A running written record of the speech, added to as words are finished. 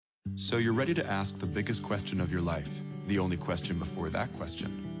So you're ready to ask the biggest question of your life, the only question before that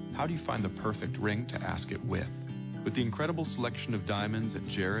question. How do you find the perfect ring to ask it with? With the incredible selection of diamonds at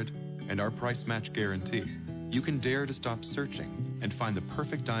Jared and our price match guarantee, you can dare to stop searching and find the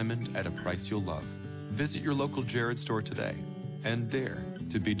perfect diamond at a price you'll love. Visit your local Jared store today and dare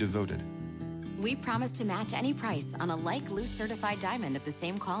to be devoted. We promise to match any price on a like-loose certified diamond of the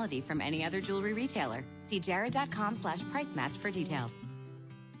same quality from any other jewelry retailer. See jared.com/price match for details.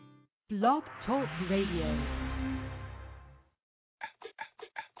 Blog Talk Radio.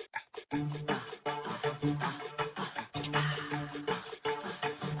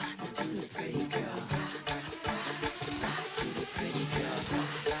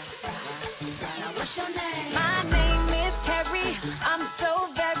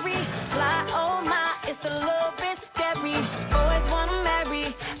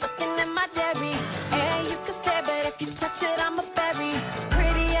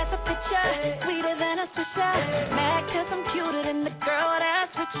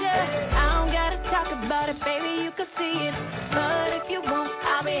 Baby, you can see it, but if you won't,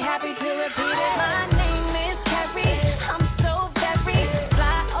 I'll be happy to repeat it. My name is Carrie, I'm so very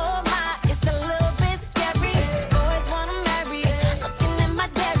fly, oh my, it's a little bit scary. Boys wanna marry, looking at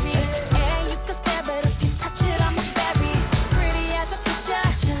my diary, and you can stare, but if you touch it, I'm a berry. Pretty as a picture,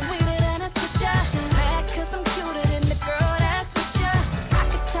 sweeter than a switcher, mad cause I'm cuter than the girl that's with ya. I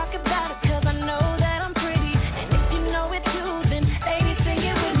could talk about it cause I know that I'm pretty, and if you know it too, then ladies sing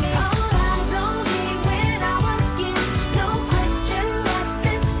it with me.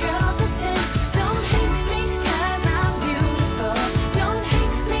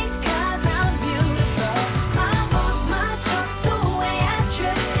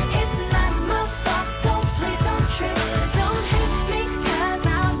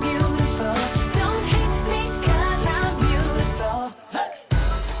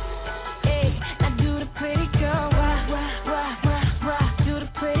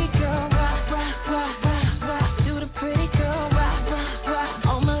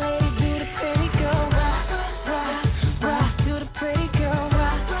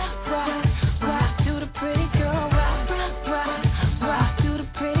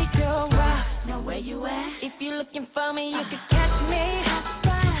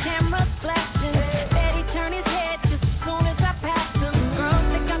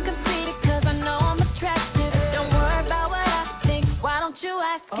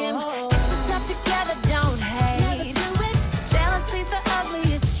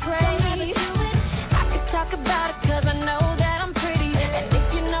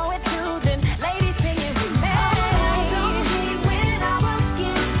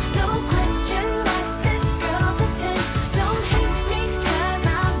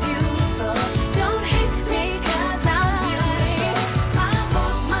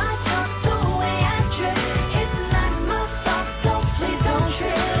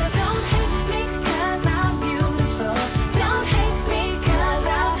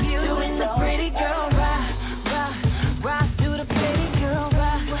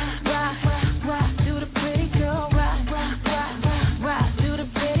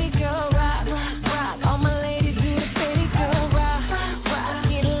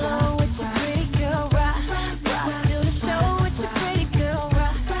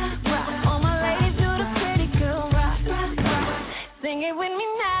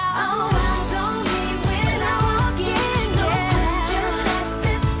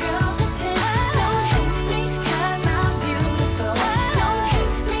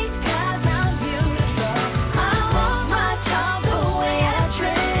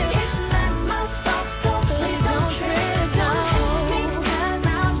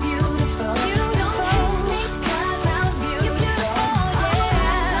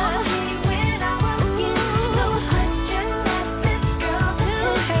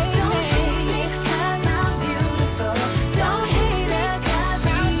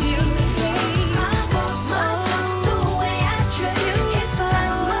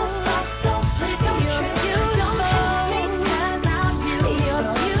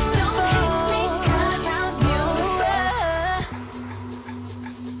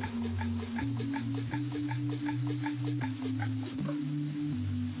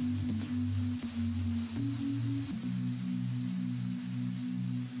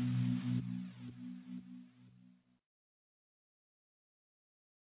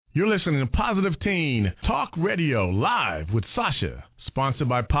 You're listening to Positive Teen Talk Radio live with Sasha, sponsored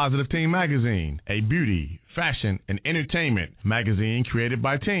by Positive Teen Magazine, a beauty, fashion, and entertainment magazine created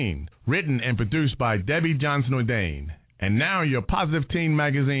by teen, written and produced by Debbie Johnson-Ordain. And now your Positive Teen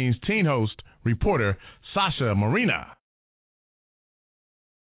Magazine's teen host, reporter, Sasha Marina.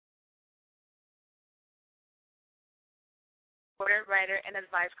 reporter, writer, and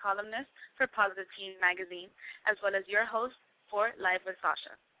advice columnist for Positive Teen magazine, as well as your host for Live with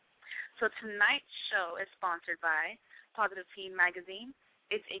Sasha. So tonight's show is sponsored by Positive Teen magazine,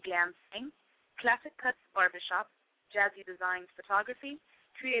 It's a Glam Thing, Classic Cuts Barbershop, Jazzy Designs Photography,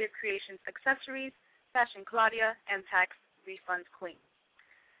 Creative Creations Accessories, Fashion Claudia, and Tax Refunds Queen.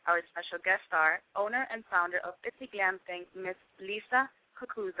 Our special guests are owner and founder of It's a Glam Thing, Miss Lisa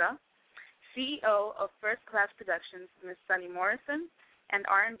Kakuza, CEO of First Class Productions, Miss Sunny Morrison, and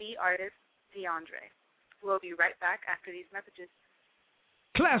R&B artist DeAndre. We'll be right back after these messages.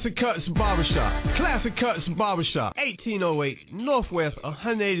 Classic Cuts Barbershop. Classic Cuts Barbershop. 1808 Northwest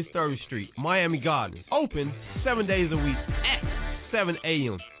 183rd Street, Miami Gardens. Open 7 days a week at 7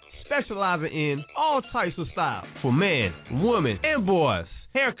 a.m. Specializing in all types of styles for men, women, and boys.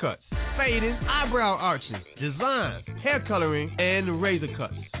 Haircuts, fading, eyebrow arches, designs, hair coloring, and razor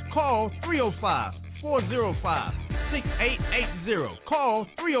cuts. Call 305-405-6880. Call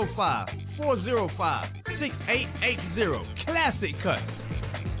 305-405-6880. Classic Cuts.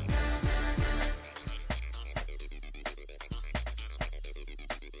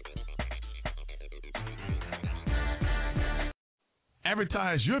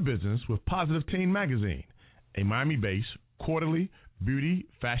 Advertise your business with Positive Teen Magazine, a Miami-based quarterly beauty,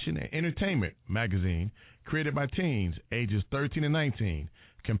 fashion, and entertainment magazine created by teens ages 13 and 19.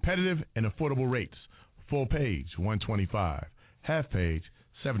 Competitive and affordable rates. Full page, $125. Half page,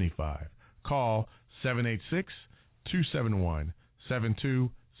 $75. Call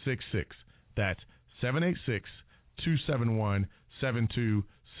 786-271-7266. That's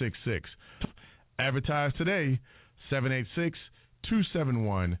 786-271-7266. Advertise today,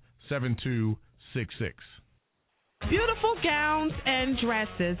 786-271-7266. Beautiful gowns and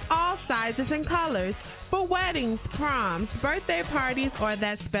dresses, all sizes and colors, for weddings, proms, birthday parties, or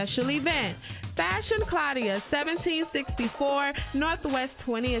that special event. Fashion Claudia, 1764 Northwest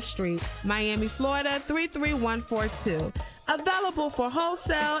 20th Street, Miami, Florida, 33142. Available for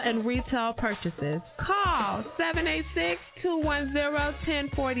wholesale and retail purchases. Call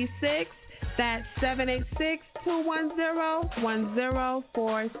 786-210-1046. That's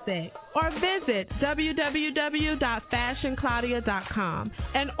 786-210-1046. Or visit www.fashionclaudia.com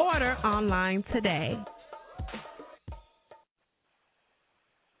and order online today.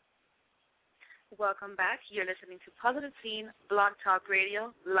 Welcome back. You're listening to Positive Teen Blog Talk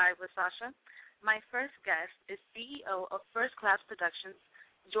Radio, live with Sasha. My first guest is CEO of First Class Productions.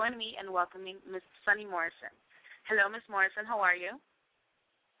 Join me in welcoming Miss Sunny Morrison. Hello, Miss Morrison. How are you?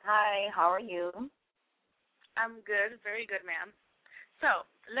 Hi, how are you? I'm good, very good, ma'am. So,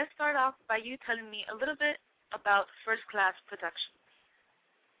 let's start off by you telling me a little bit about First Class Productions.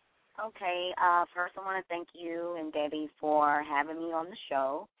 Okay, first I want to thank you and Debbie for having me on the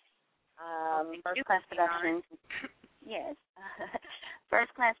show. First Class Productions, yes.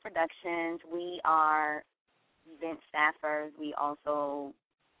 First Class Productions, we are event staffers. We also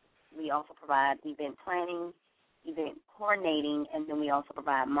provide event planning, event coordinating, and then we also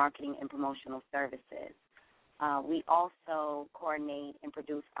provide marketing and promotional services. We also coordinate and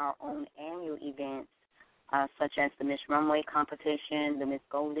produce our own annual events, such as the Miss Runway competition, the Miss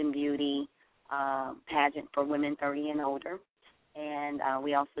Golden Beauty pageant for women 30 and older. And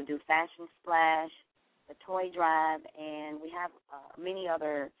we also do Fashion Splash, the Toy Drive, and we have many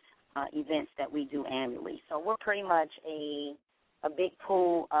other events that we do annually. So we're pretty much a big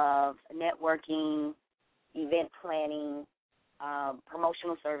pool of networking, event planning,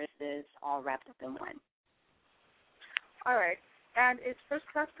 promotional services, all wrapped up in one. All right. And is First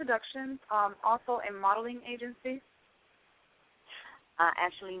Class Productions also a modeling agency?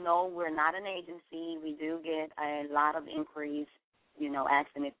 Actually, no, we're not an agency. We do get a lot of inquiries,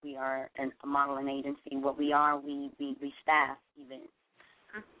 asking if we are a modeling agency. What we are, we staff events.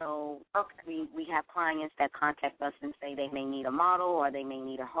 So we have clients that contact us and say they may need a model, or they may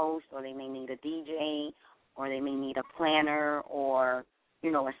need a host, or they may need a DJ, or they may need a planner, or,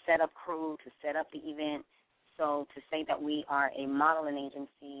 a setup crew to set up the event. So to say that we are a modeling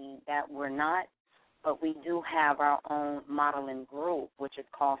agency, that we're not, but we do have our own modeling group, which is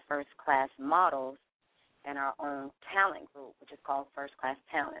called First Class Models, and our own talent group, which is called First Class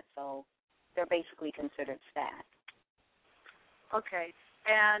Talent. So they're basically considered staff. Okay.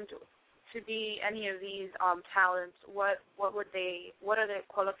 And to be any of these talents, what are the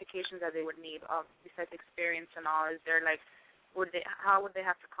qualifications that they would need besides experience and all? Is there how would they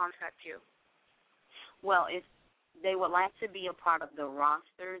have to contact you? Well, if they would like to be a part of the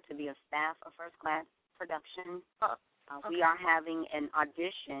roster, to be a staff of First Class Productions, we are having an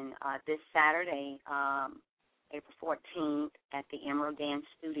audition this Saturday, April 14th, at the Emerald Dance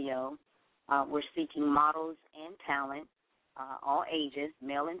Studio. We're seeking models and talent. all ages,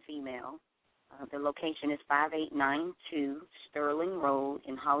 male and female. The location is 5892 Sterling Road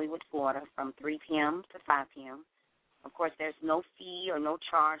in Hollywood, Florida, from 3 p.m. to 5 p.m. Of course, there's no fee or no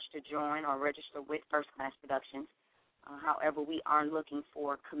charge to join or register with First Class Productions. However, we are looking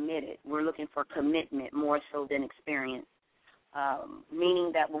for committed. We're looking for commitment more so than experience,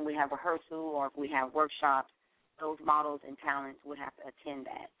 meaning that when we have rehearsal or if we have workshops, those models and talents would have to attend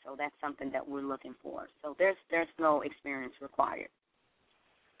that. So that's something that we're looking for. So there's no experience required.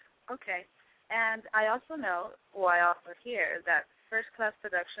 Okay. And I also know, or I also hear, that First Class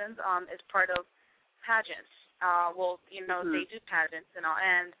Productions is part of pageants. They do pageants and all.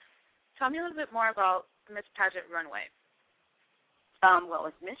 And tell me a little bit more about Miss Pageant Runway. Well,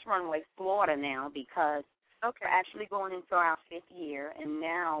 it's Miss Runway Florida now because we're actually going into our 5th year, and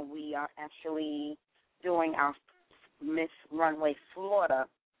now we are actually doing our Miss Runway Florida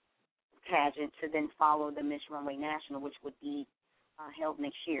pageant to then follow the Miss Runway National, which would be held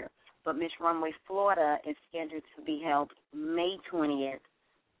next year. But Miss Runway Florida is scheduled to be held May 20th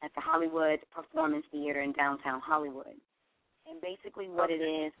at the Hollywood Performance Theater in downtown Hollywood. And basically what it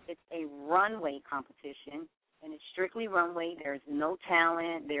is, it's a runway competition, and it's strictly runway. There's no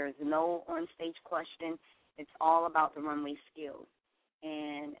talent. There's no on-stage question. It's all about the runway skills.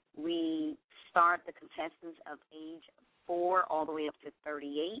 And we start the contestants of age 4 all the way up to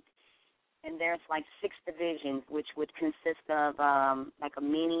 38. And there's like 6 divisions, which would consist of like a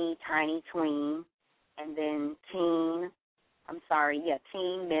mini, tiny, tween, and then teen,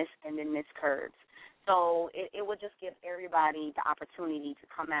 Miss, and then Miss Curves. So it would just give everybody the opportunity to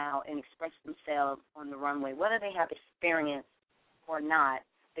come out and express themselves on the runway. Whether they have experience or not,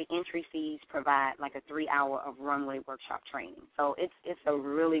 the entry fees provide like a 3-hour of runway workshop training. So it's a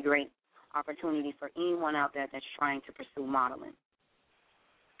really great opportunity for anyone out there that's trying to pursue modeling.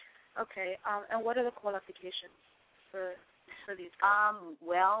 Okay, and what are the qualifications for these girls?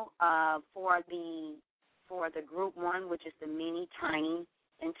 For the group 1, which is the mini, tiny,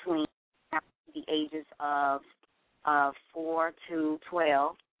 and tween, the ages of 4 to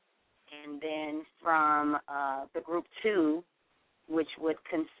 12, and then from the group 2, which would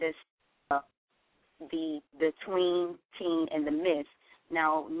consist of the tween, teen, and the miss.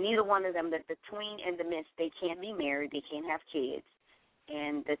 Now, neither one of them, the tween and the miss, they can't be married, they can't have kids.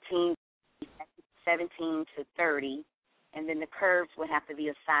 And the teen 17 to 30, and then the curves would have to be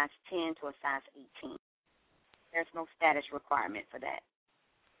a size 10 to a size 18. There's no status requirement for that.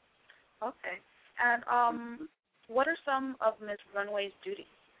 Okay. And what are some of Miss Runway's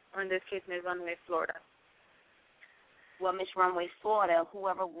duties, or in this case, Miss Runway Florida? Well, Miss Runway Florida,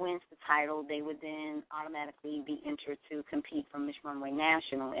 whoever wins the title, they would then automatically be entered to compete for Miss Runway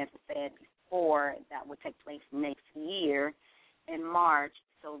National. As I said before, that would take place next year in March,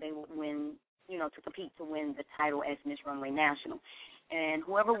 so they would win, to compete to win the title as Miss Runway National. And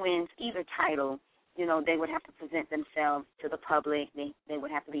whoever wins either title, they would have to present themselves to the public. They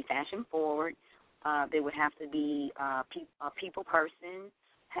would have to be fashion forward. They would have to be a people person,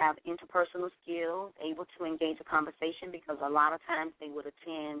 have interpersonal skills, able to engage a conversation, because a lot of times they would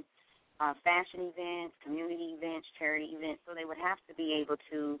attend fashion events, community events, charity events, so they would have to be able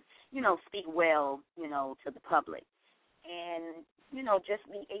to, speak well, to the public. And, just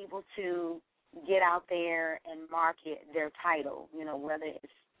be able to get out there and market their title, whether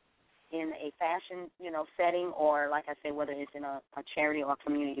it's in a fashion, setting, or, like I said, whether it's in a charity or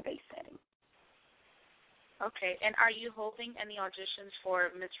community-based setting. Okay, and are you holding any auditions for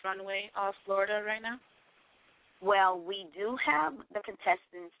Miss Runway Florida right now? Well, we do have the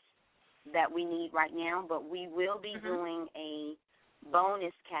contestants that we need right now, but we will be doing a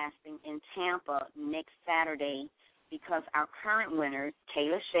bonus casting in Tampa next Saturday, because our current winners,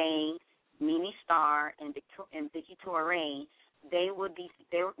 Kayla Shea, Mimi Starr, and Vicky Torre, they're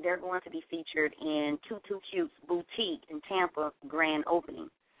going to be featured in Tutu Cute's boutique in Tampa grand opening.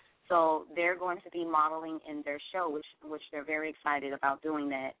 So they're going to be modeling in their show, which they're very excited about doing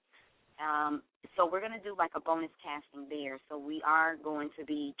that. So we're going to do like a bonus casting there. So we are going to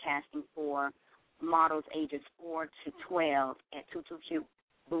be casting for models ages 4 to 12 at Tutu Cute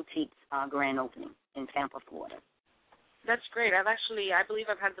Boutique's grand opening in Tampa, Florida. That's great. I believe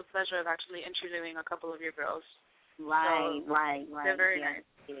I've had the pleasure of actually interviewing a couple of your girls. Right. They're very nice.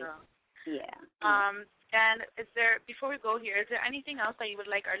 So. Yeah. And before we go here, is there anything else that you would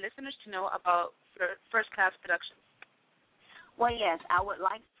like our listeners to know about First Class Productions? Well, yes, I would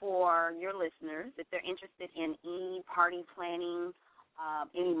like for your listeners, if they're interested in any party planning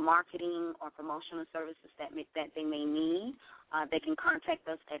any marketing or promotional services that they may need, they can contact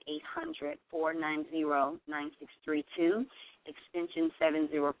us at 800-490-9632, extension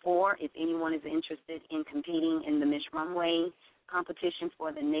 704. If anyone is interested in competing in the Miss Runway competition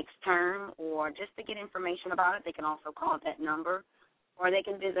for the next term, or just to get information about it, they can also call that number, or they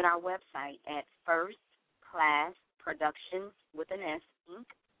can visit our website at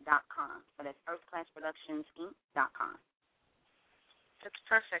firstclassproductions.com. So that's firstclassproductionsinc.com. That's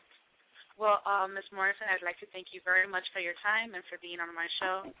perfect. Well, Ms. Morrison, I'd like to thank you very much for your time and for being on my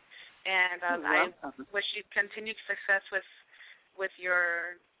show. And I wish you continued success with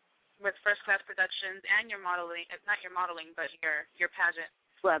First Class Productions and your modeling, not your modeling, but your pageant.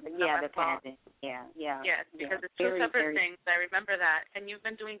 Well, the pageant. Yeah. Yes, because it's two separate things. I remember that. And you've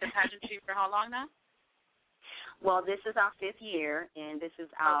been doing the pageantry for how long now? Well, this is our 5th year, and this is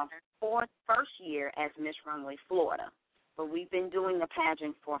our first year as Miss Runway Florida. But we've been doing the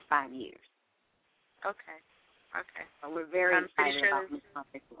pageant for 5 years. Okay. So we're very excited about Miss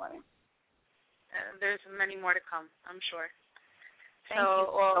Runway Florida. There's many more to come, I'm sure. Thank you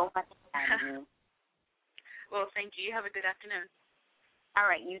so much for having me. Well, thank you. You have a good afternoon. All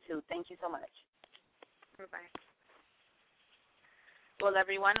right, you too. Thank you so much. Bye-bye. Well,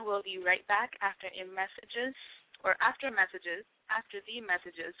 everyone, we'll be right back after the messages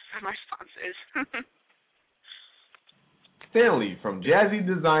from our sponsors. Stanley from Jazzy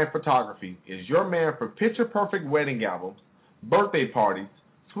Design Photography is your man for picture-perfect wedding albums, birthday parties,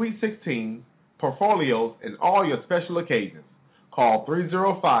 sweet 16, portfolios, and all your special occasions. Call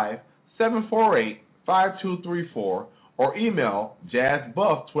 305-748-5234 or email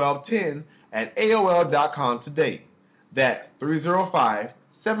jazzbuff1210@aol.com today. That's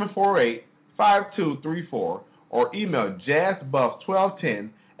 305-748-5234 or email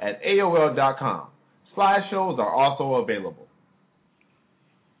jazzbuff1210@aol.com. Slideshows are also available.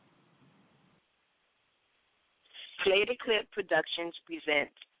 Play the Clip Productions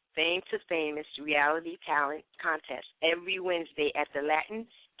presents Fame to Famous Reality Talent Contest every Wednesday at the Latin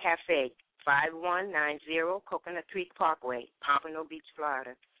Cafe, 5190 Coconut Creek Parkway, Pompano Beach,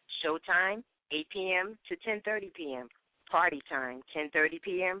 Florida. Showtime, 8 p.m. to 10:30 p.m. Party time, 10:30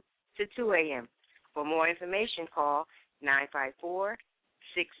 p.m. to 2 a.m. For more information, call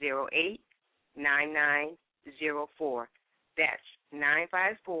 954-608-9904. That's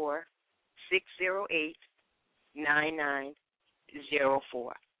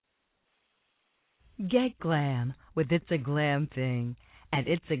 954-608-9904. Get glam with It's a Glam Thing at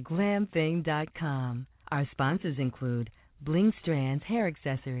itsaglamthing.com. Our sponsors include Bling Strands Hair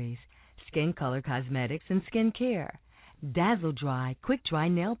Accessories, Skin Color Cosmetics and Skin Care, Dazzle Dry Quick Dry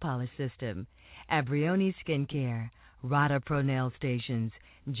Nail Polish System, Abrioni Skincare, Rada Pro Nail Stations,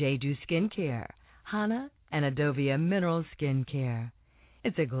 Jeju Skincare, Hana and Adovia Mineral Skincare.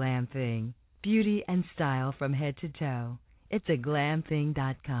 It's a Glam Thing. Beauty and style from head to toe.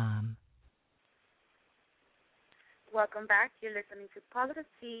 Itsaglamthing.com. Welcome back. You're listening to Positive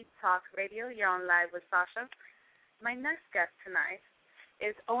Tea Talk Radio. You're on live with Sasha. My next guest tonight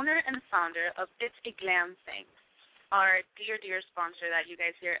is owner and founder of It's a Glam Thing, our dear sponsor that you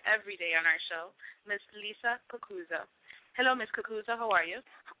guys hear every day on our show, Miss Lisa Kukuza. Hello, Miss Kukuza. How are you?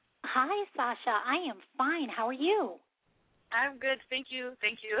 Hi, Sasha. I am fine. How are you? I'm good. Thank you.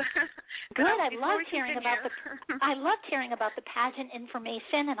 Good. I loved hearing about the pageant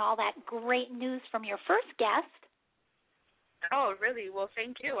information and all that great news from your first guest. Oh, really? Well,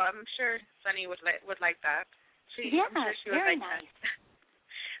 thank you. I'm sure Sunny would like that. Yes, I'm sure she very would like nice.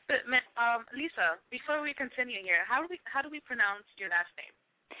 That. But Lisa, before we continue here, how do we pronounce your last name?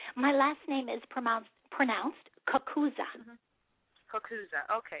 My last name is pronounced Kukuza. Mm-hmm. Kukuza.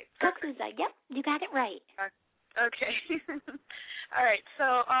 Okay. Perfect. Kukuza. Yep, you got it right. Okay. All right.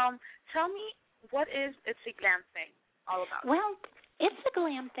 So, tell me, what is It's a Glam Thing all about? Well, It's a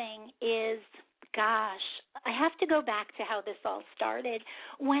Glam Thing is, gosh, I have to go back to how this all started.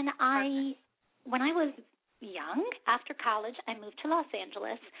 When I was young, after college, I moved to Los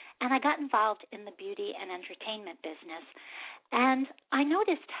Angeles, and I got involved in the beauty and entertainment business. And I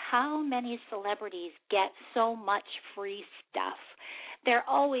noticed how many celebrities get so much free stuff. They're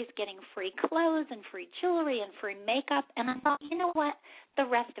always getting free clothes and free jewelry and free makeup. And I thought, you know what? The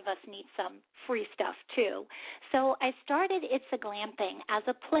rest of us need some free stuff, too. So I started It's a Glam Thing as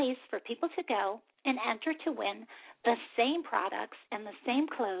a place for people to go and enter to win the same products and the same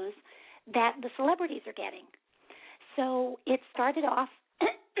clothes that the celebrities are getting. So it started off,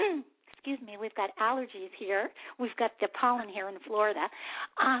 excuse me, we've got allergies here. We've got the pollen here in Florida.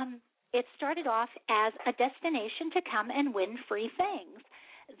 It started off as a destination to come and win free things.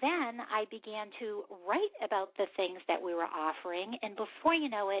 then I began to write about the things that we were offering, and before you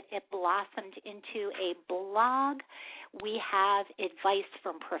know it, it blossomed into a blog. We have advice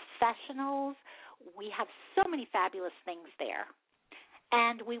from professionals. We have so many fabulous things there.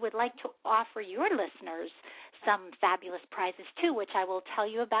 And we would like to offer your listeners some fabulous prizes, too, which I will tell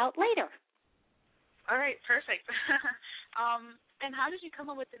you about later. All right, perfect. And how did you come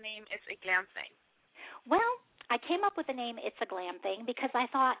up with the name It's a Glam Thing? Well, I came up with the name It's a Glam Thing because I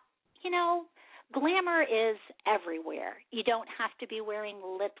thought, glamour is everywhere. You don't have to be wearing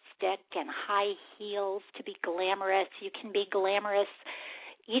lipstick and high heels to be glamorous. You can be glamorous,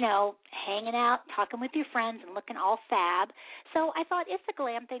 hanging out, talking with your friends and looking all fab. So I thought It's a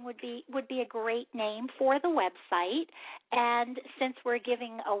Glam Thing would be a great name for the website. And since we're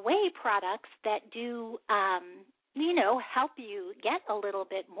giving away products that do help you get a little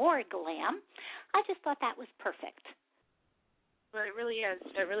bit more glam, I just thought that was perfect. Well, it really is.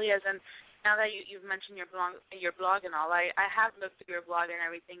 It really is. And now that you've mentioned your blog and all, I have looked through your blog and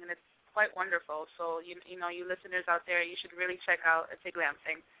everything, and it's quite wonderful. So, you listeners out there, you should really check out It's a Glam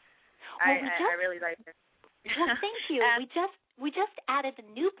Thing. Well, I really like it. Well, thank you. We just added a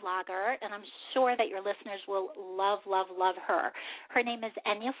new blogger, and I'm sure that your listeners will love her. Her name is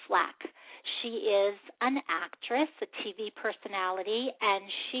Enya Flack. She is an actress, a TV personality,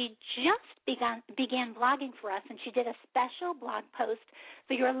 and she just began blogging for us, and she did a special blog post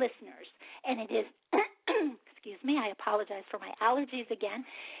for your listeners. And it is, excuse me, I apologize for my allergies again.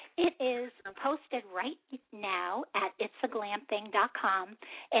 It is posted right now at itsaglamthing.com,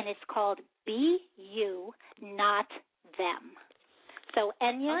 and it's called Be You, Not Them. So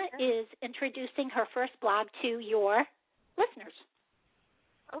Enya is introducing her first blog to your listeners.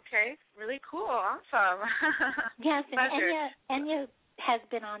 Okay, really cool, awesome. Yes, and Enya has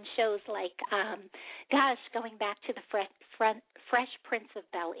been on shows like, going back to the Fresh Prince of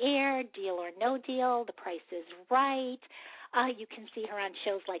Bel-Air, Deal or No Deal, The Price is Right. You can see her on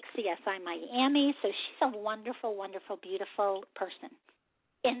shows like CSI Miami. So she's a wonderful, wonderful, beautiful person,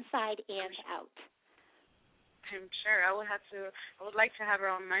 inside and out. I'm sure. I would like to have her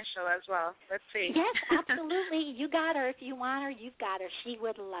on my show as well. Let's see. Yes, absolutely. You got her. If you want her, you've got her. She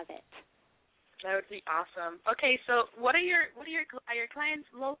would love it. That would be awesome. Okay, so are your clients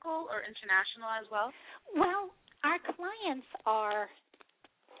local or international as well? Well, our clients are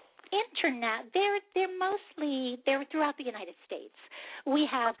internet. They're throughout the United States. We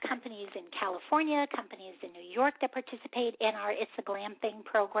have companies in California, companies in New York that participate in our It's a Glam Thing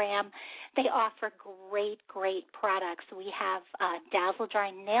program. They offer great products. We have Dazzle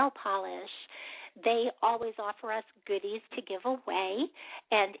Dry nail polish. They always offer us goodies to give away,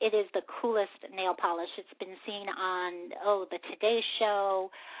 and it is the coolest nail polish. It's been seen on, the Today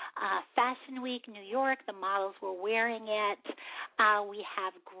Show, Fashion Week, New York. The models were wearing it. We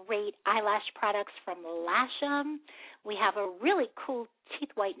have great eyelash products from Lasham. We have a really cool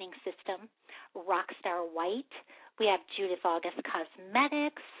teeth whitening system, Rockstar White. We have Judith August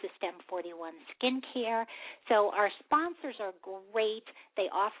Cosmetics, System 41 Skincare. So our sponsors are great. They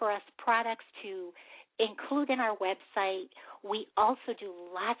offer us products to include in our website. We also do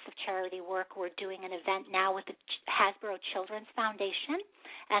lots of charity work. We're doing an event now with the Hasbro Children's Foundation,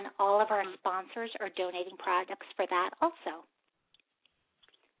 and all of our sponsors are donating products for that also.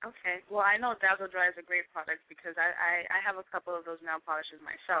 Okay. Well, I know Dazzle Dry is a great product because I have a couple of those nail polishes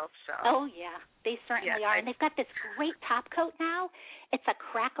myself. So. Oh, yeah. They certainly are. And they've got this great top coat now. It's a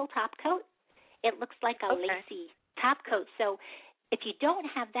crackle top coat. It looks like a lacy top coat. So if you don't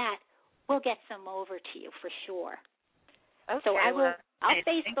have that, we'll get some over to you for sure. Okay. So I'll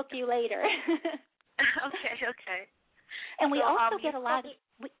Facebook you later. Okay. And we also get a lot of...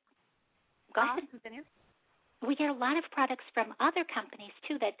 Go ahead. Continue. We get a lot of products from other companies,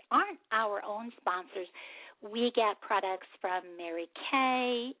 too, that aren't our own sponsors. We get products from Mary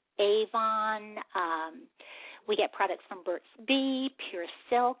Kay, Avon. We get products from Burt's Bee, Pure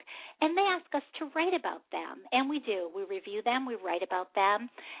Silk, and they ask us to write about them. And we do. We review them. We write about them.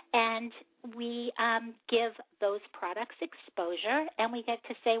 And we give those products exposure, and we get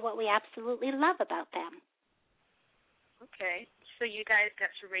to say what we absolutely love about them. Okay. So you guys get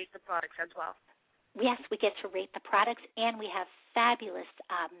to rate the products as well. Yes, we get to rate the products, and we have fabulous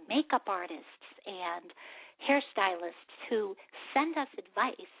makeup artists and hairstylists who send us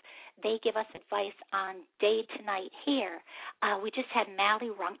advice. They give us advice on day-to-night hair. We just had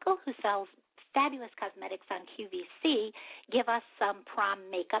Mally Runkle, who sells fabulous cosmetics on QVC, give us some prom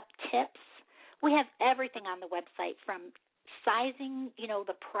makeup tips. We have everything on the website, from sizing,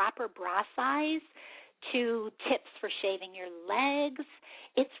 the proper bra size, to tips for shaving your legs.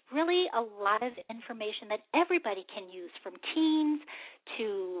 It's really a lot of information that everybody can use, from teens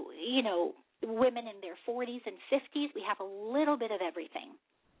to women in their 40s and 50s. We have a little bit of everything.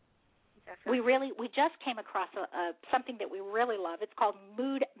 Definitely. We just came across something that we really love. It's called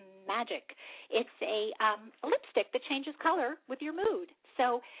Mood Magic. It's a lipstick that changes color with your mood.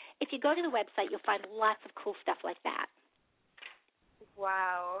 So if you go to the website, you'll find lots of cool stuff like that.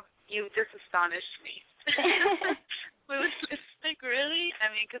 Wow, you just astonished me. Mood lipstick, really? I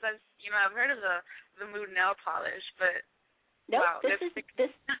mean, because I've heard of the mood nail polish, but. Nope, wow,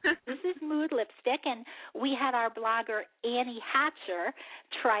 this is Mood Lipstick, and we had our blogger Annie Hatcher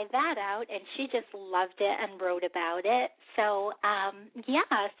try that out, and she just loved it and wrote about it. So,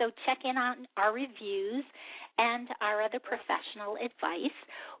 so check in on our reviews and our other professional advice.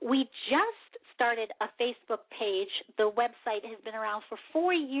 We just started a Facebook page. The website has been around for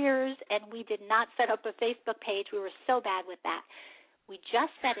 4 years, and we did not set up a Facebook page. We were so bad with that. We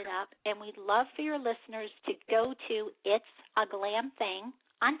just set it up, and we'd love for your listeners to go to It's a Glam Thing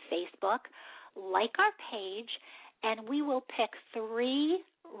on Facebook, like our page, and we will pick 3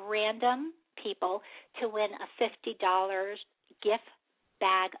 random people to win a $50 gift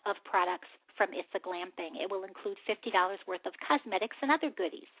bag of products from It's a Glam Thing. It will include $50 worth of cosmetics and other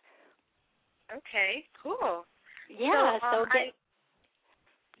goodies. Okay, cool. Yeah,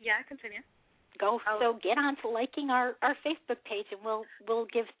 continue. So get on to liking our Facebook page, and we'll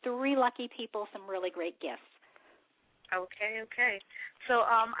give 3 lucky people some really great gifts. Okay. So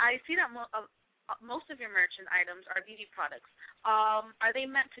I see that most of your merchant items are beauty products. Are they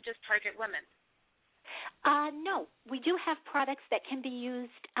meant to just target women? No. We do have products that can be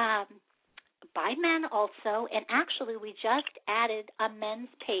used by men also, and actually we just added a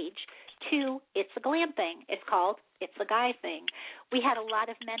men's page to It's a Glam Thing. It's called It's a Guy Thing. We had a lot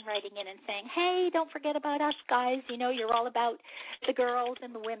of men writing in and saying, hey, don't forget about us guys. You're all about the girls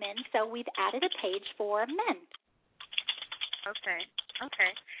and the women. So we've added a page for men. Okay.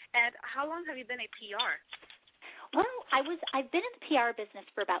 And how long have you been a PR? Well, I've been in the PR business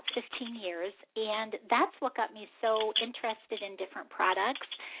for about 15 years, and that's what got me so interested in different products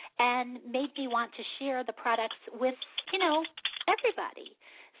and made me want to share the products with, everybody.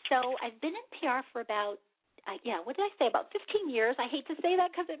 So I've been in PR for about, about 15 years. I hate to say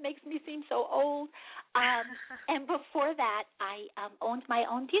that because it makes me seem so old. And before that, I owned my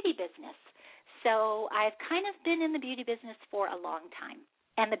own beauty business. So I've kind of been in the beauty business for a long time.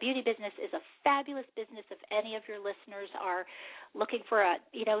 And the beauty business is a fabulous business. If any of your listeners are looking for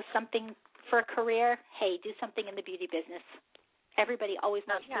something for a career, hey, do something in the beauty business. Everybody always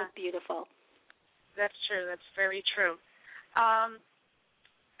wants to look beautiful. That's true. That's very true.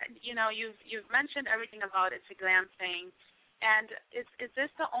 You've mentioned everything about It's a Glam Thing, and is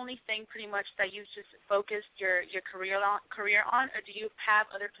this the only thing pretty much that you've just focused your career on, or do you have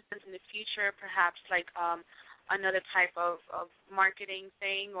other plans in the future, perhaps like another type of marketing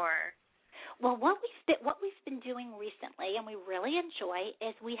thing, or? Well, what we've been doing recently, and we really enjoy,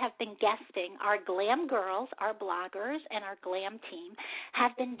 is we have been guesting. Our glam girls, our bloggers, and our glam team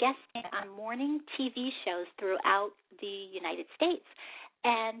have been guesting on morning TV shows throughout the United States.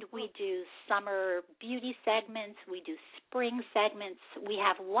 And we do summer beauty segments. We do spring segments. We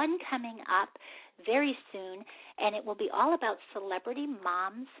have one coming up very soon, and it will be all about celebrity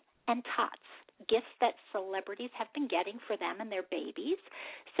moms and tots, gifts that celebrities have been getting for them and their babies.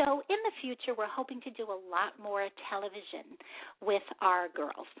 So in the future, we're hoping to do a lot more television with our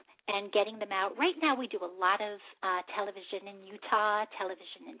girls and getting them out. Right now, we do a lot of television in Utah,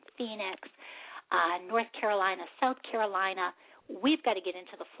 television in Phoenix, North Carolina, South Carolina. We've got to get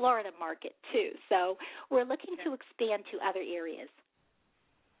into the Florida market, too. So we're looking to expand to other areas.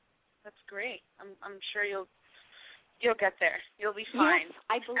 That's great. I'm sure you'll get there. You'll be fine. Yes,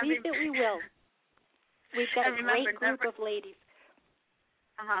 I believe that we will. We've got a great group of ladies.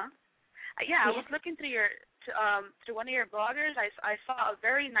 I was looking through through one of your bloggers. I saw a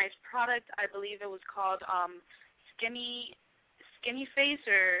very nice product. I believe it was called Skinny Face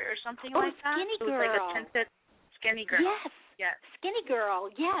or something like that. Skinny Girl. It was like a tinted Skinny Girl. Yes. Skinny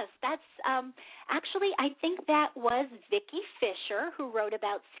Girl, yes. That's actually, I think that was Vicki Fisher who wrote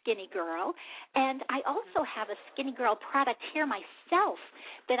about Skinny Girl. And I also have a Skinny Girl product here myself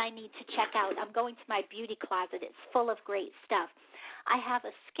that I need to check out. I'm going to my beauty closet. It's full of great stuff. I have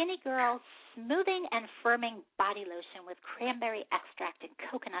a Skinny Girl smoothing and firming body lotion with cranberry extract and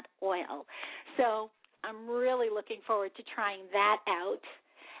coconut oil. So I'm really looking forward to trying that out.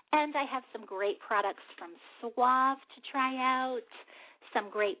 And I have some great products from Suave to try out, some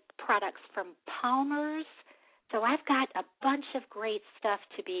great products from Palmer's. So I've got a bunch of great stuff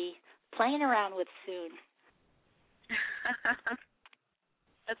to be playing around with soon.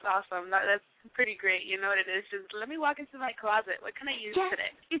 That's awesome. That's pretty great. You know what it is? Just let me walk into my closet. What can I use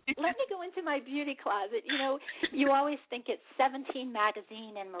today? Let me go into my beauty closet. You know, you always think it's 17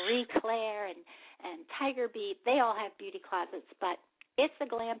 Magazine and Marie Claire and Tiger Beat. They all have beauty closets, but It's the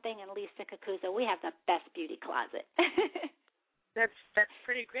Glam Thing and Lisa Kakuza. We have the best beauty closet. That's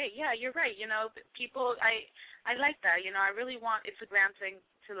pretty great. Yeah, you're right. You know, people, I like that. You know, I really want It's a Glam Thing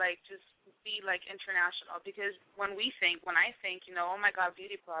to, like, just be, like, international, because when I think, you know, oh, my God,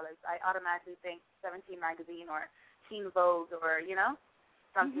 beauty products, I automatically think 17 Magazine or Teen Vogue or, you know,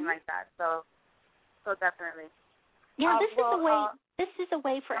 something like that. So definitely. Yeah, this is a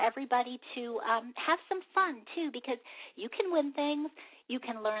way for everybody to have some fun, too, because you can win things, you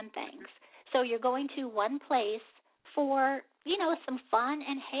can learn things. So you're going to one place for, you know, some fun,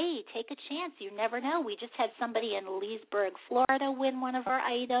 and, hey, take a chance. You never know. We just had somebody in Leesburg, Florida win one of our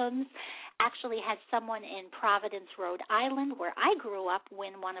items, actually had someone in Providence, Rhode Island, where I grew up,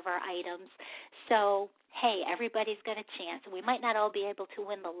 win one of our items. So, hey, everybody's got a chance. We might not all be able to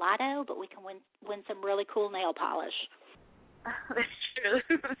win the lotto, but we can win some really cool nail polish. That's true.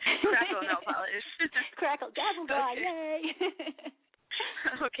 Crackle nail polish. Crackle, dazzle, dry, yay.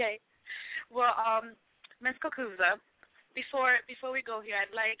 Okay. Well, Ms. Kakuza, before we go here,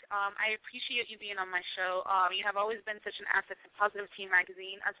 I'd like I appreciate you being on my show. You have always been such an asset to Positive Teen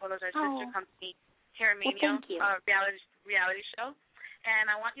Magazine, as well as our sister company, Terramania, reality show.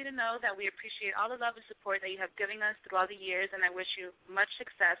 And I want you to know that we appreciate all the love and support that you have given us through all the years, and I wish you much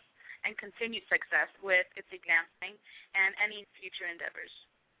success and continued success with It's a Glam Thing and any future endeavors.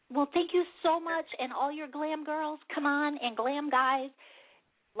 Well, thank you so much, and all your glam girls, come on, and glam guys.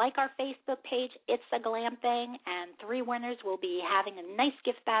 Like our Facebook page, It's a Glam Thing, and 3 winners will be having a nice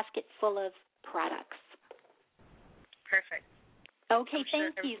gift basket full of products. Perfect. Okay,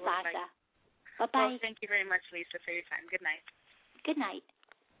 thank you, Sasha. Bye-bye. Well, thank you very much, Lisa, for your time. Good night. Good night.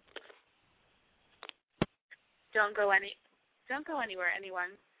 Don't go anywhere,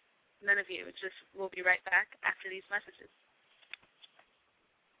 anyone. None of you. We'll be right back after these messages.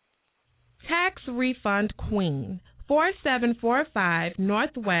 Tax Refund Queen, 4745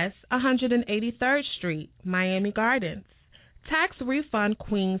 Northwest 183rd Street, Miami Gardens. Tax Refund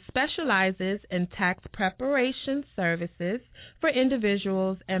Queen specializes in tax preparation services for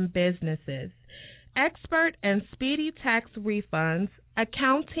individuals and businesses. Expert and speedy tax refunds,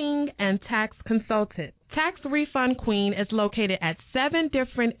 accounting, and tax consultant. Tax Refund Queen is located at 7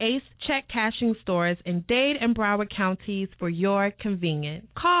 different Ace check cashing stores in Dade and Broward counties for your convenience.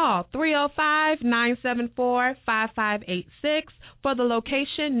 Call 305-974-5586 for the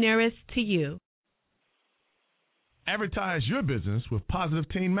location nearest to you. Advertise your business with Positive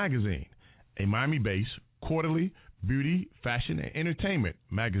Teen Magazine, a Miami-based quarterly beauty, fashion, and entertainment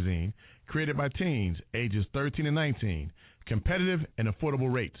magazine created by teens ages 13 and 19. Competitive and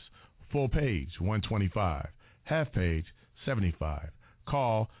affordable rates. Full page, $125. Half page, $75.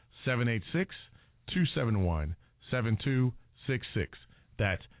 Call 786-271-7266.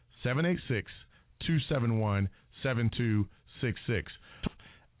 That's 786-271-7266.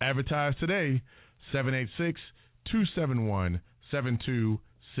 Advertise today, 786-271-7266.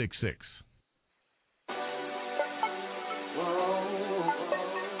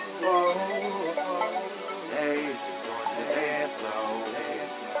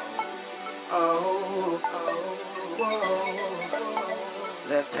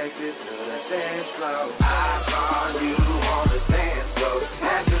 Let's take this to the dance floor. I saw you on the dance floor.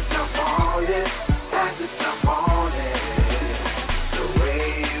 Had to jump on it. Had to jump on it. The way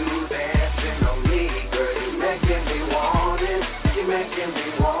you dancing on me, girl, you making me want it. You making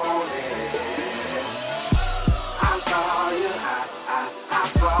me want it. I saw you.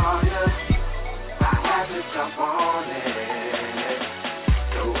 I saw you. I had to jump on it.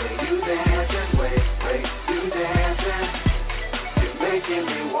 The way you dancing, wait, you dancing. Making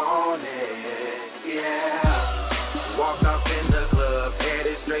me want it, yeah. Walked up in the club,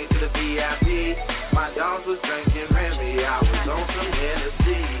 headed straight to the VIP. My dogs was drinking Remy, I was on some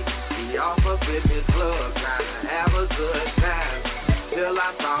Hennessy. We off up in this club, trying to have a good time. Till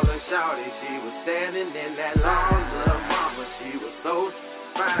I saw her shawty, she was standing in that long little mama. She was so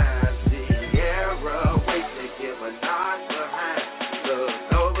fine, Sierra, wait to give a nod behind.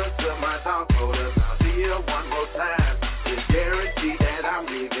 Looked over to my dog, told her I'll see her one more time. Guarantee that I'm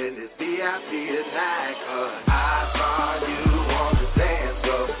leaving this VIP tonight, 'cause I saw you on the dance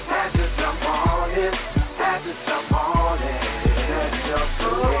floor. Had to jump on it, had to jump on it.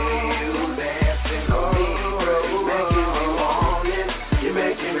 The way you dancing on me, girl, you making me want it. You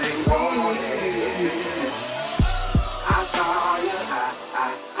making me want it. I saw you,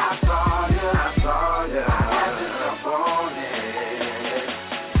 I saw you, I saw you. I had to jump on it.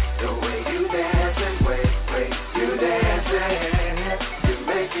 The way you dancing.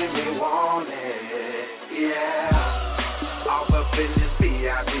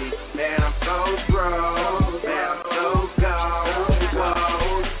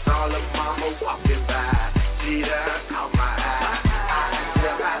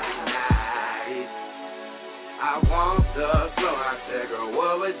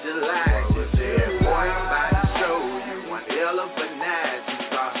 would you like? She said, boy, I'm about to show you one hell of a night. She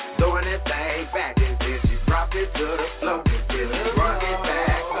started throwing that thing back and then she dropped it to the floor. And then she brought it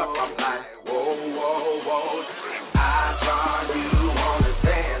back up. I'm like, whoa, whoa, whoa. I saw you on the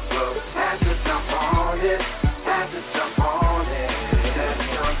dance floor. Had to jump on it. Had to jump on it. Had to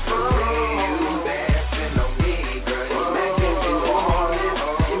jump on it.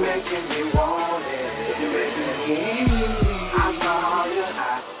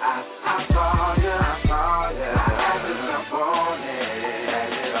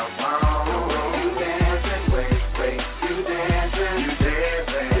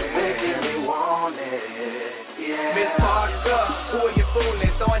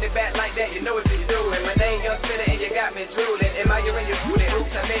 You know what you're doing. My name Young Spitter and you got me drooling. Admiring your beauty,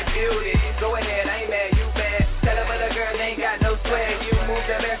 oops, I'm in beauty. Go ahead, I ain't mad, you bad. Tell them other girls ain't got no swag. You move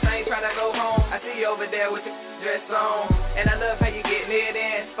that mess, I ain't tryna go home. I see you over there with your dress on. And I love how you get near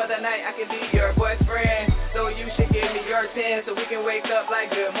in. For the night, I can be your boyfriend. So you should give me your 10 so we can wake up like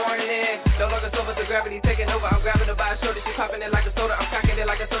good morning. No longer sober, the gravity taking over. I'm grabbing her by the shoulder, she's popping it like a soda. I'm cocking it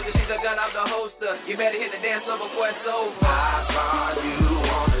like a soldier, she's a gun, I'm the holster. You better hit the dance floor before it's over. I saw you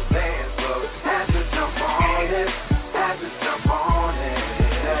on the dance floor. Had to jump on it. Had to jump on it.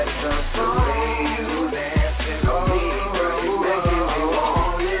 Had to jump on it. The way you dancing on me, girl, you making me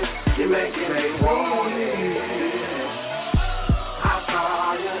want it. You making me want it. I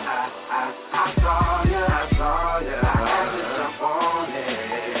saw you. I saw you. I saw you. I had to jump on it.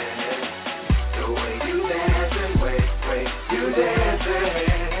 The way you dancing, wait, you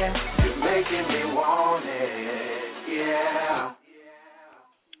dancing. You're making me want it. Yeah.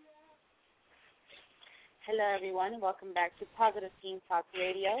 Hello, everyone. Welcome back to Positive Teen Talk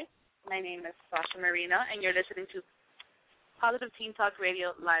Radio. My name is Sasha Marina, and you're listening to Positive Teen Talk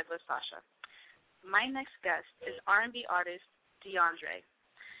Radio live with Sasha. My next guest is R&B artist DeAndre,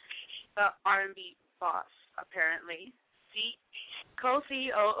 the R&B boss, apparently,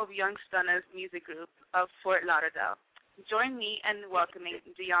 co-CEO of Young Stunners Music Group of Fort Lauderdale. Join me in welcoming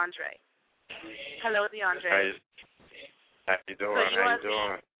DeAndre. Hello, DeAndre. Hey, how you doing? How you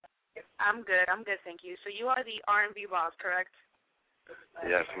doing? I'm good, thank you. So you are the R&B boss, correct?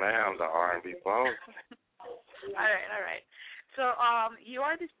 Yes, ma'am, the R&B boss. All right. So you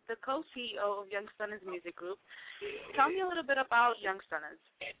are the co-CEO of Young Stunners Music Group. Tell me a little bit about Young Stunners.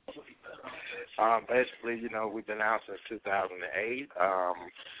 Basically, we've been out since 2008.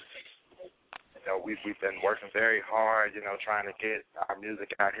 We've been working very hard, trying to get our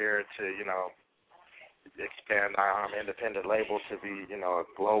music out here to, expand our independent label to be, a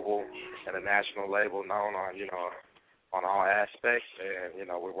global and a national label known on, on all aspects. And,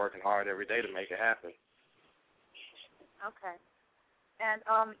 we're working hard every day to make it happen. Okay. And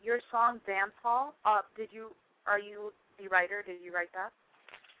your song Dance Hall, are you the writer? Did you write that?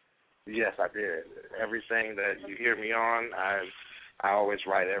 Yes, I did. Everything that you hear me on, I always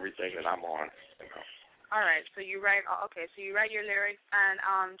write everything that I'm on. All right. So you write. Okay. So you write your lyrics,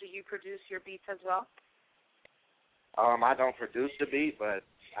 and do you produce your beats as well? I don't produce the beat, but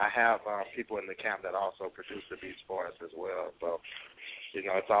I have people in the camp that also produce the beats for us as well. So,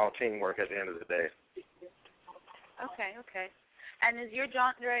 it's all teamwork at the end of the day. Okay. And is your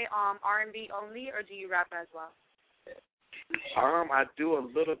genre R&B only, or do you rap as well? I do a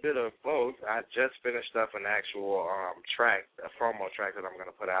little bit of both. I just finished up an actual track, a promo track that I'm going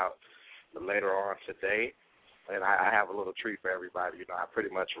to put out later on today, and I have a little treat for everybody. I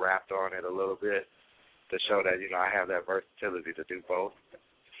pretty much rapped on it a little bit to show that, I have that versatility to do both.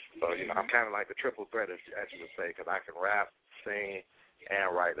 So, I'm kind of like a triple threat, as you would say, because I can rap, sing,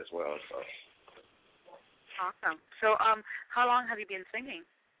 and write as well. So. Awesome. So, how long have you been singing?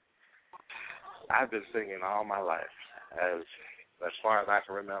 I've been singing all my life, as far as I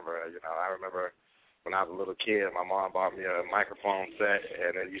can remember. I remember when I was a little kid, my mom bought me a microphone set,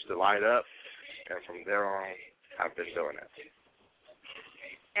 and it used to light up, and from there on, I've been doing it.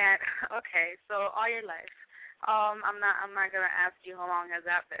 And okay, so all your life. I'm not gonna ask you how long has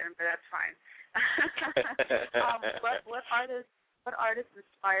that been, but that's fine. What artist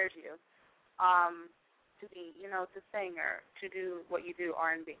inspired you to be, to sing or to do what you do,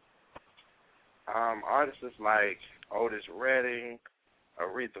 R&B? Artists like Otis Redding,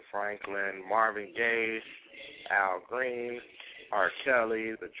 Aretha Franklin, Marvin Gaye, Al Green, R.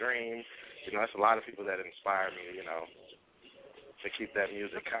 Kelly, The Dream. It's a lot of people that inspire me, to keep that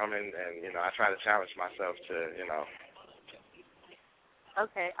music coming, and, I try to challenge myself to,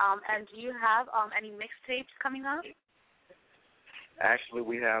 Okay, and do you have any mixtapes coming up? Actually,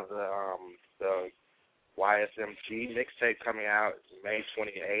 we have the YSMG mixtape coming out May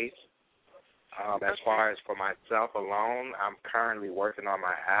 28th. As far as for myself alone, I'm currently working on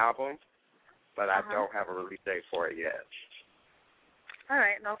my album, but I don't have a release date for it yet. All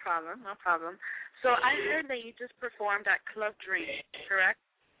right, no problem. So I heard that you just performed at Club Dream, correct?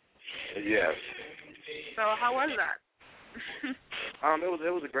 Yes. So how was that? It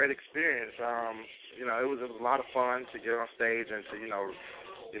was a great experience. It was a lot of fun to get on stage and to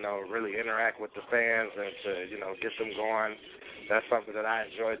really interact with the fans and to get them going. That's something that I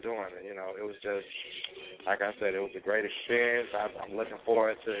enjoy doing. It was just, like I said, it was a great experience. I'm looking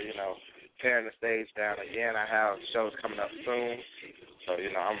forward to tearing the stage down again. I have shows coming up soon, so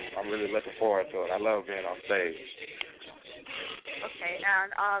I'm really looking forward to it. I love being on stage. Okay,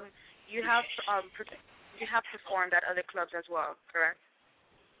 and you have performed at other clubs as well, correct?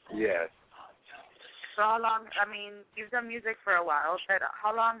 Yes. So how long? I mean, you've done music for a while, but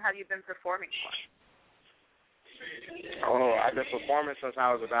how long have you been performing for? Oh, I've been performing since I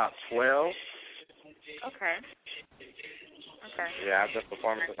was about 12. Okay. Yeah, I've been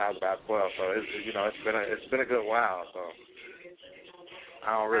performing since I was about 12, so it's been a good while. So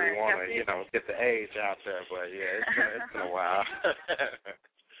I don't really want to get the age out there, but yeah, it's been a while.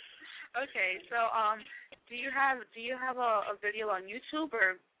 Okay, so do you have a video on YouTube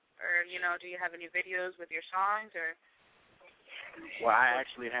or do you have any videos with your songs or? Well, I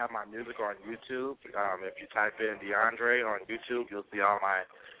actually have my music on YouTube. If you type in DeAndre on YouTube, you'll see all my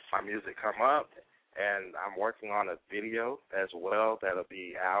music come up. And I'm working on a video as well that'll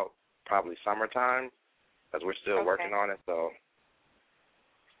be out probably summertime, because we're still working on it. So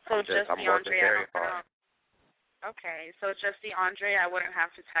just I'm working DeAndre. very hard. Okay, so just DeAndre. I wouldn't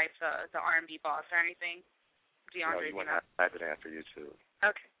have to type the R&B boss or anything. DeAndre. No, you wouldn't have to type it in for YouTube.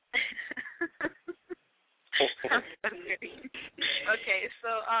 Okay. Okay,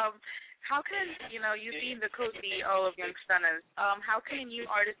 so how can, you being the co-CEO of Young Stunners, how can a new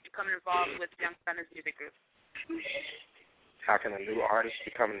artist become involved with Young Stunners Music Group? How can a new artist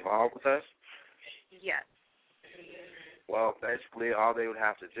become involved with us? Yes. Well, basically, all they would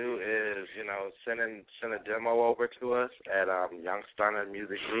have to do is, send a demo over to us at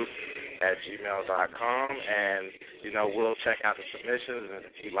youngstunnermusicgroup@gmail.com, and, we'll check out the submissions, and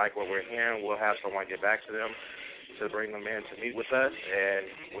if you like what we're hearing, we'll have someone get back to them to bring them in to meet with us,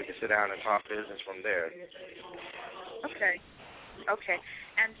 and we can sit down and talk business from there. Okay.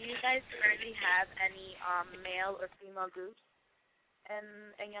 And do you guys currently have any male or female groups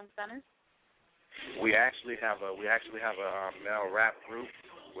in Young Stunners? We actually have a male rap group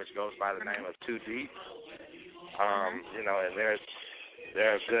which goes by the name of Too Deep. And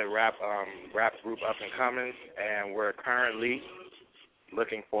they're a good rap group up and coming, and we're currently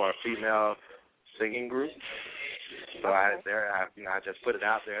looking for a female singing group. So I just put it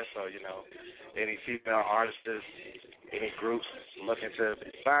out there. So any female artists, any groups looking to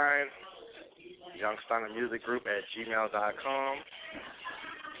be signed, youngstunnermusicgroup@gmail.com.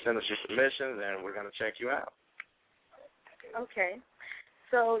 Send us your submissions, and we're going to check you out. Okay.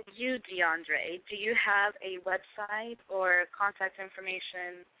 So you, DeAndre, do you have a website or contact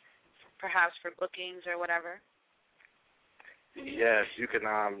information, perhaps for bookings or whatever? Yes, you can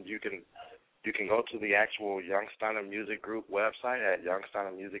go to the actual Young Stunner Music Group website at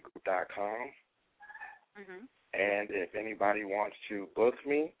youngstunnermusicgroup.com. Mm-hmm. And if anybody wants to book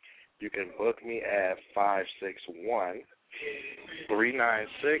me, you can book me at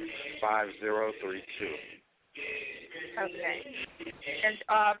 561-396-5032. Okay.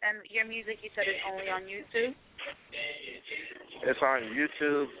 And your music, you said, is only on YouTube? It's on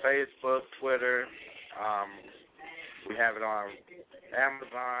YouTube, Facebook, Twitter. We have it on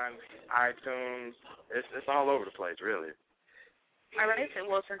Amazon, iTunes. It's all over the place, really. All right.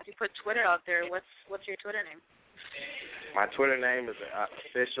 Well, since you put Twitter out there, what's your Twitter name? My Twitter name is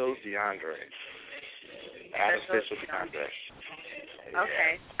Official DeAndre. Official DeAndre.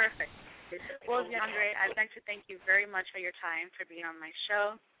 Okay, perfect. Well, DeAndre, I'd like to thank you very much for your time, for being on my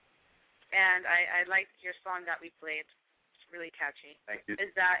show. And I liked your song that we played. It's really catchy. Thank you.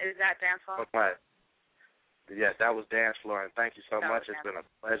 Is that dancehall? Okay. Yes, that was Dance Floor, and thank you so much. It's been a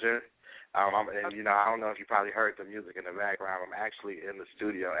pleasure. I don't know if you probably heard the music in the background. I'm actually in the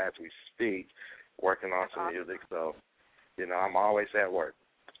studio as we speak, working on some music. So, I'm always at work.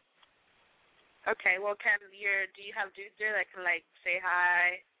 Okay. Well, do you have dudes there that can say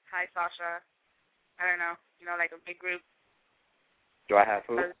hi, Sasha? I don't know. Like a big group. Do I have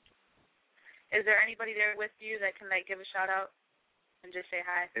who? Is there anybody there with you that can give a shout out and just say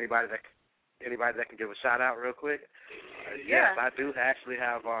hi? Anybody that can give a shout out real quick? Yeah. Yes, I do actually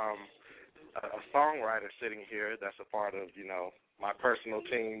have a songwriter sitting here that's a part of my personal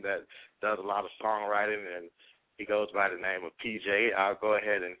team that does a lot of songwriting, and he goes by the name of PJ. I'll go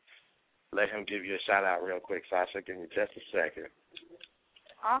ahead and let him give you a shout out real quick. Sasha, give me just a second.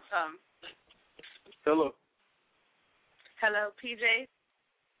 Awesome. Hello. Hello, PJ.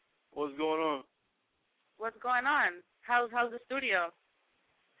 What's going on? What's going on? How's the studio?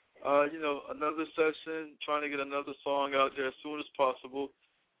 Another session, trying to get another song out there as soon as possible.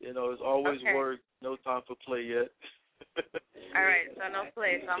 It's always work, no time for play yet. All right, so no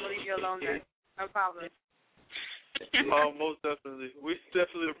play, so I'm going to leave you alone then. No problem. Most definitely. We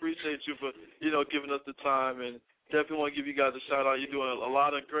definitely appreciate you for, giving us the time, and definitely want to give you guys a shout out. You're doing a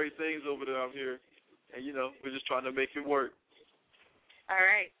lot of great things over there out here, and, we're just trying to make it work. All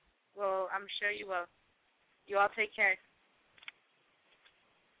right. Well, I'm sure you will. You all take care.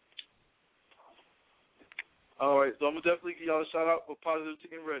 All right, so I'm going to definitely give y'all a shout out for Positive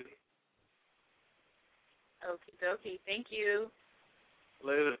Team Ready. Okie dokie. Thank you.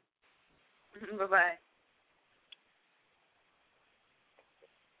 Later. Bye-bye.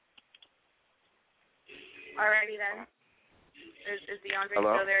 Alrighty then. Is DeAndre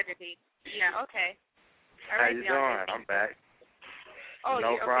Hello? still there? Yeah, okay. All How right, you DeAndre. doing? I'm back. Oh,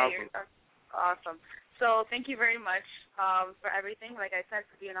 no problem. Awesome. So thank you very much for everything. Like I said,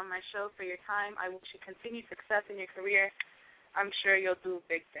 for being on my show, for your time. I wish you continued success in your career. I'm sure you'll do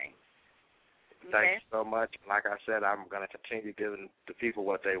big things. Okay? Thank you so much. Like I said, I'm going to continue giving the people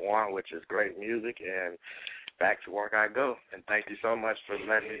what they want, which is great music, and back to work I go. And thank you so much for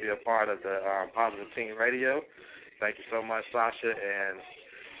letting me be a part of the Positive Team Radio. Thank you so much, Sasha, and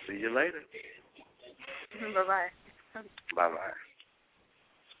see you later. Bye-bye. Bye-bye.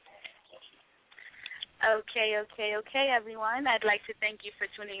 Okay, everyone. I'd like to thank you for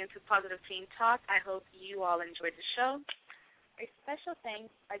tuning into Positive Teen Talk. I hope you all enjoyed the show. A special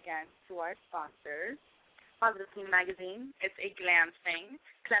thanks again to our sponsors, Positive Teen Magazine, It's a Glam Thing,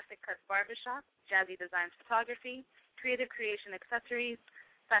 Classic Cuts Barbershop, Jazzy Designs Photography, Creative Creation Accessories,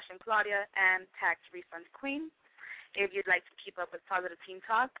 Fashion Claudia, and Tax Refund Queen. If you'd like to keep up with Positive Teen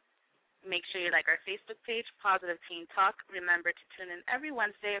Talk, make sure you like our Facebook page, Positive Teen Talk. Remember to tune in every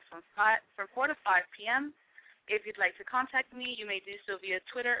Wednesday from 4 to 5 p.m. If you'd like to contact me, you may do so via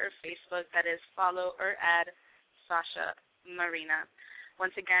Twitter or Facebook. That is follow or add Sasha Marina.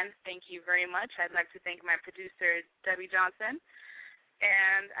 Once again, thank you very much. I'd like to thank my producer, Debbie Johnson,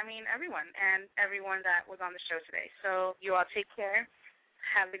 and, everyone that was on the show today. So you all take care.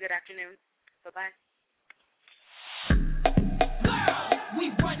 Have a good afternoon. Bye-bye.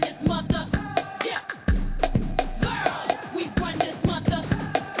 We run this mother, yeah. Girl, we run this mother,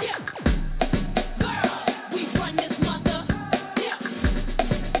 yeah. Girl, we run this mother, yeah.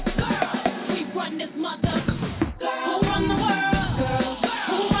 Girl, we run this mother. Who run the world? Girls.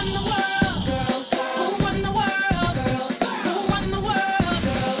 Who run the world? Girls. Who run the world? Girls. Who run the world?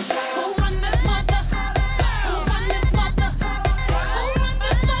 Girls. Who run this mother? Who run this mother? Who run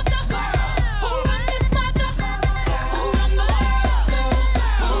this mother? Who run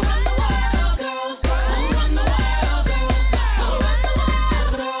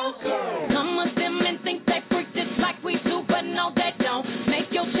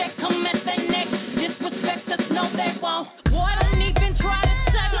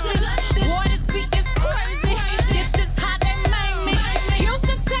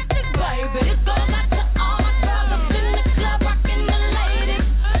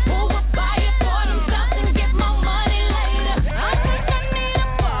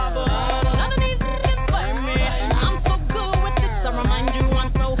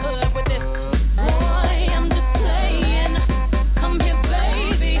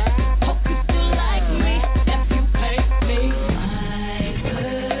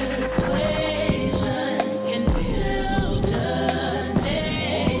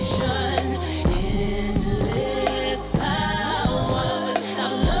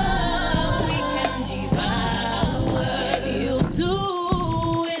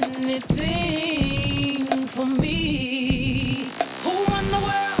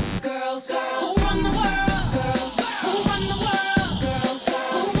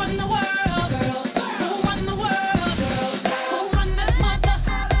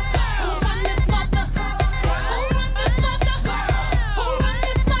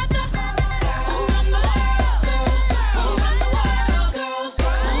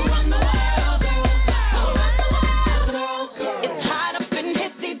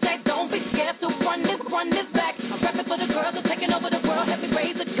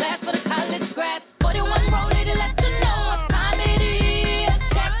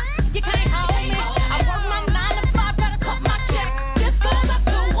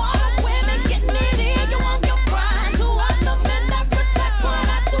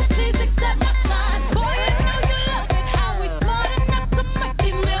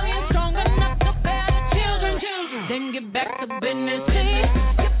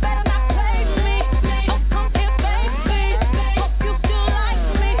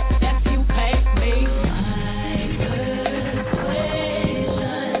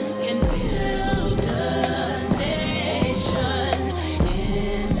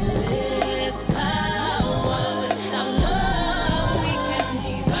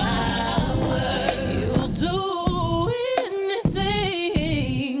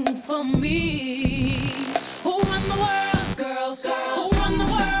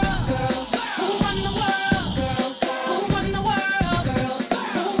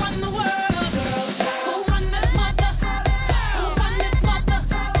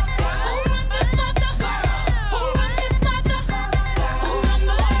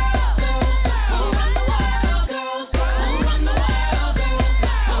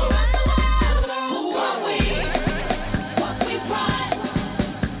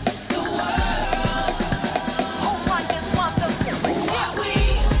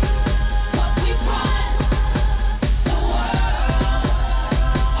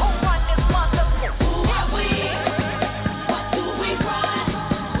Who run this motherfucker? Yeah, we. What do we run?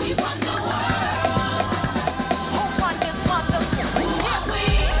 We run the world. Who run this motherfucker? Yeah, we.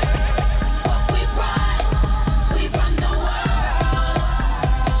 What we run? We run the world.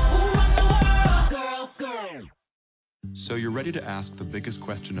 Who run the world? Girls. So you're ready to ask the biggest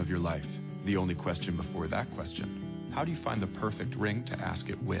question of your life, the only question before that question. How do you find the perfect ring to ask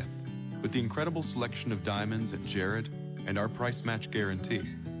it with? With the incredible selection of diamonds at Jared and our price match guarantee,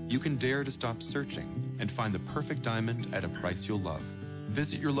 you can dare to stop searching and find the perfect diamond at a price you'll love.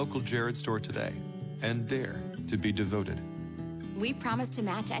 Visit your local Jared store today and dare to be devoted. We promise to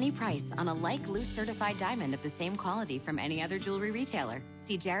match any price on a like loose certified diamond of the same quality from any other jewelry retailer.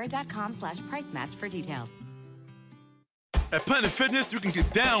 See jared.com/price match for details. At Planet Fitness, you can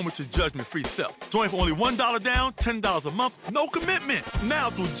get down with your judgment-free self. Join for only $1 down, $10 a month, no commitment. Now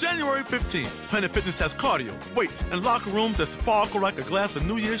through January 15th, Planet Fitness has cardio, weights, and locker rooms that sparkle like a glass of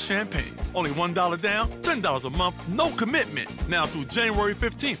New Year's champagne. Only $1 down, $10 a month, no commitment. Now through January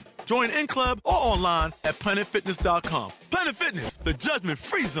 15th. Join in club or online at planetfitness.com. Planet Fitness, the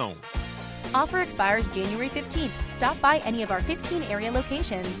judgment-free zone. Offer expires January 15th. Stop by any of our 15 area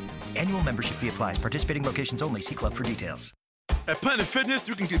locations. Annual membership fee applies. Participating locations only. See club for details. At Planet Fitness,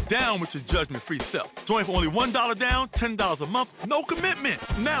 you can get down with your judgment-free self. Join for only $1 down, $10 a month, no commitment.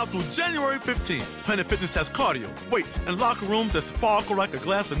 Now through January 15th, Planet Fitness has cardio, weights, and locker rooms that sparkle like a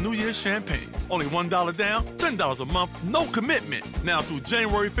glass of New Year's champagne. Only $1 down, $10 a month, no commitment. Now through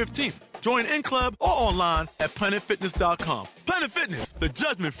January 15th. Join in club or online at planetfitness.com. Planet Fitness, the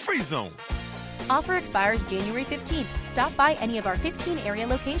judgment-free zone. Offer expires January 15th. Stop by any of our 15 area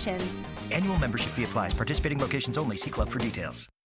locations. Annual membership fee applies. Participating locations only. See club for details.